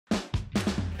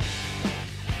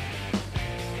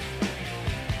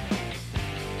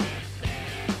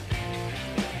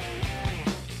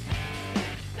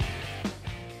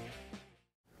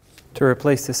To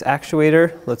replace this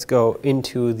actuator, let's go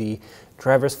into the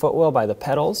driver's footwell by the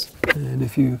pedals. And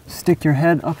if you stick your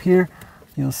head up here,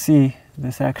 you'll see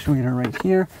this actuator right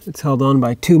here. It's held on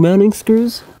by 2 mounting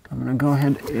screws. I'm gonna go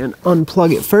ahead and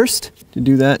unplug it first. To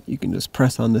do that, you can just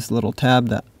press on this little tab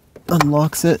that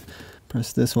unlocks it.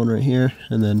 Press this one right here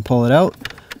and then pull it out.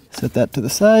 Set that to the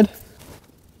side.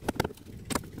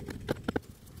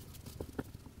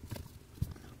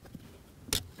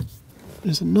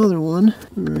 There's another one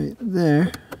right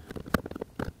there.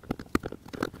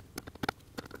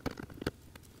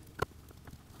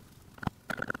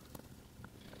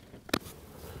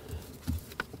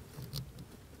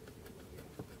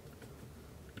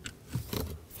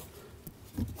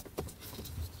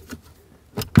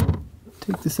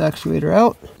 Take this actuator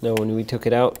out. Now when we took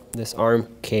it out, this arm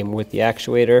came with the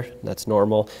actuator. That's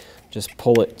normal. Just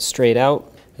pull it straight out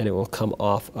and it will come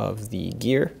off of the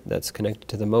gear that's connected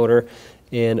to the motor.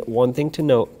 And one thing to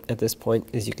note at this point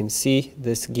is you can see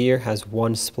this gear has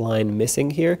 1 spline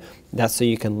missing here. That's so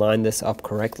you can line this up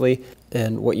correctly.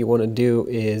 And what you want to do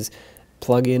is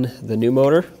plug in the new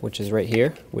motor, which is right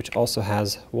here, which also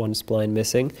has 1 spline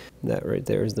missing. That right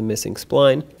there is the missing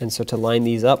spline. And so to line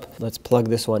these up, let's plug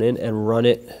this one in and run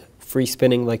it free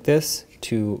spinning like this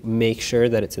to make sure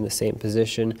that it's in the same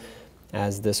position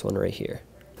as this one right here.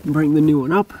 Bring the new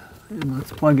one up and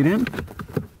let's plug it in.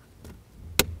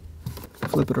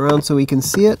 Flip it around so we can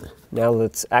see it. Now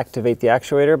let's activate the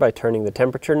actuator by turning the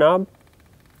temperature knob.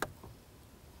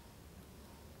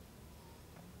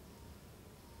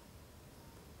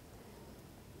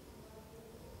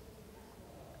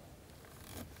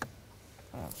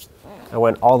 I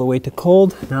went all the way to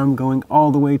cold. Now I'm going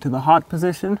all the way to the hot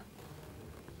position.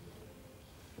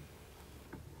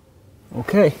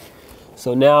 Okay,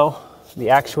 so now the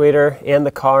actuator and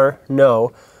the car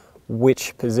know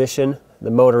which position the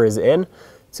motor is in.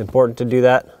 It's important to do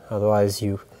that, otherwise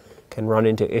you can run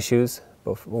into issues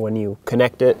when you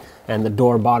connect it and the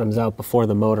door bottoms out before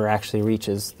the motor actually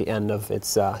reaches the end of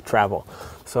its travel.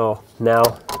 So now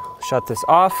shut this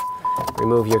off,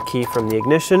 remove your key from the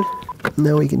ignition.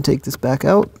 Now we can take this back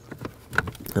out,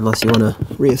 unless you want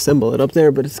to reassemble it up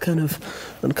there, but it's kind of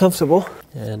uncomfortable.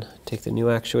 And take the new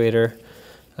actuator.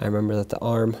 I remember that the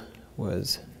arm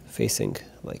was facing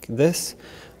like this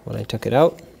when I took it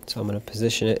out, so I'm going to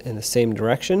position it in the same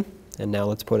direction, and now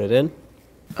let's put it in.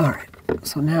 Alright,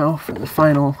 so now for the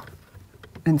final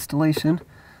installation,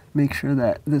 make sure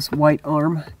that this white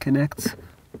arm connects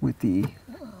with the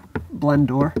blend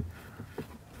door,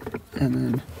 and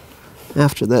then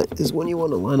after that is when you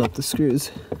want to line up the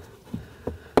screws.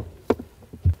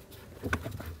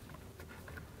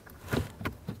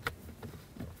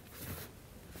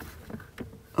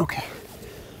 Okay,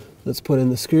 let's put in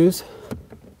the screws.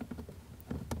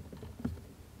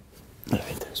 All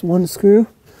right, there's 1 screw.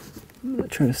 I'm going to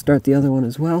try to start the other one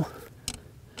as well.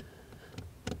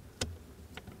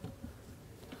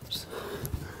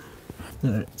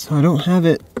 All right, so I don't have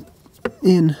it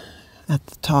in at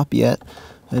the top yet.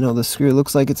 I know the screw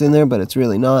looks like it's in there, but it's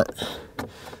really not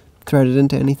threaded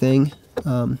into anything.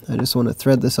 I just want to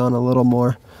thread this on a little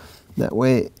more. That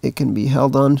way it can be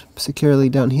held on securely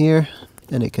down here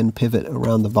and it can pivot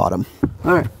around the bottom.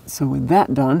 Alright, so with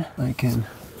that done, I can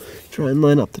try and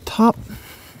line up the top.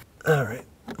 Alright,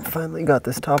 finally got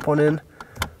this top one in.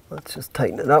 Let's just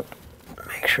tighten it up.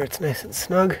 Make sure it's nice and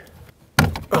snug.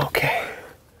 Okay.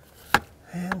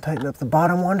 And tighten up the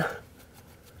bottom one.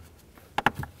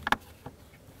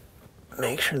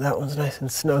 Make sure that one's nice and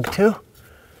snug too.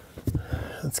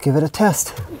 Let's give it a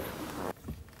test.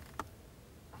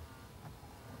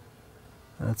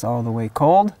 That's all the way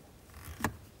cold,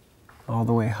 all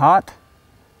the way hot,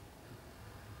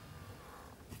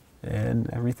 and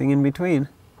everything in between.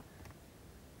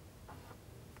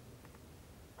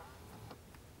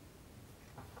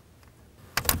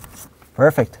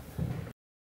 Perfect.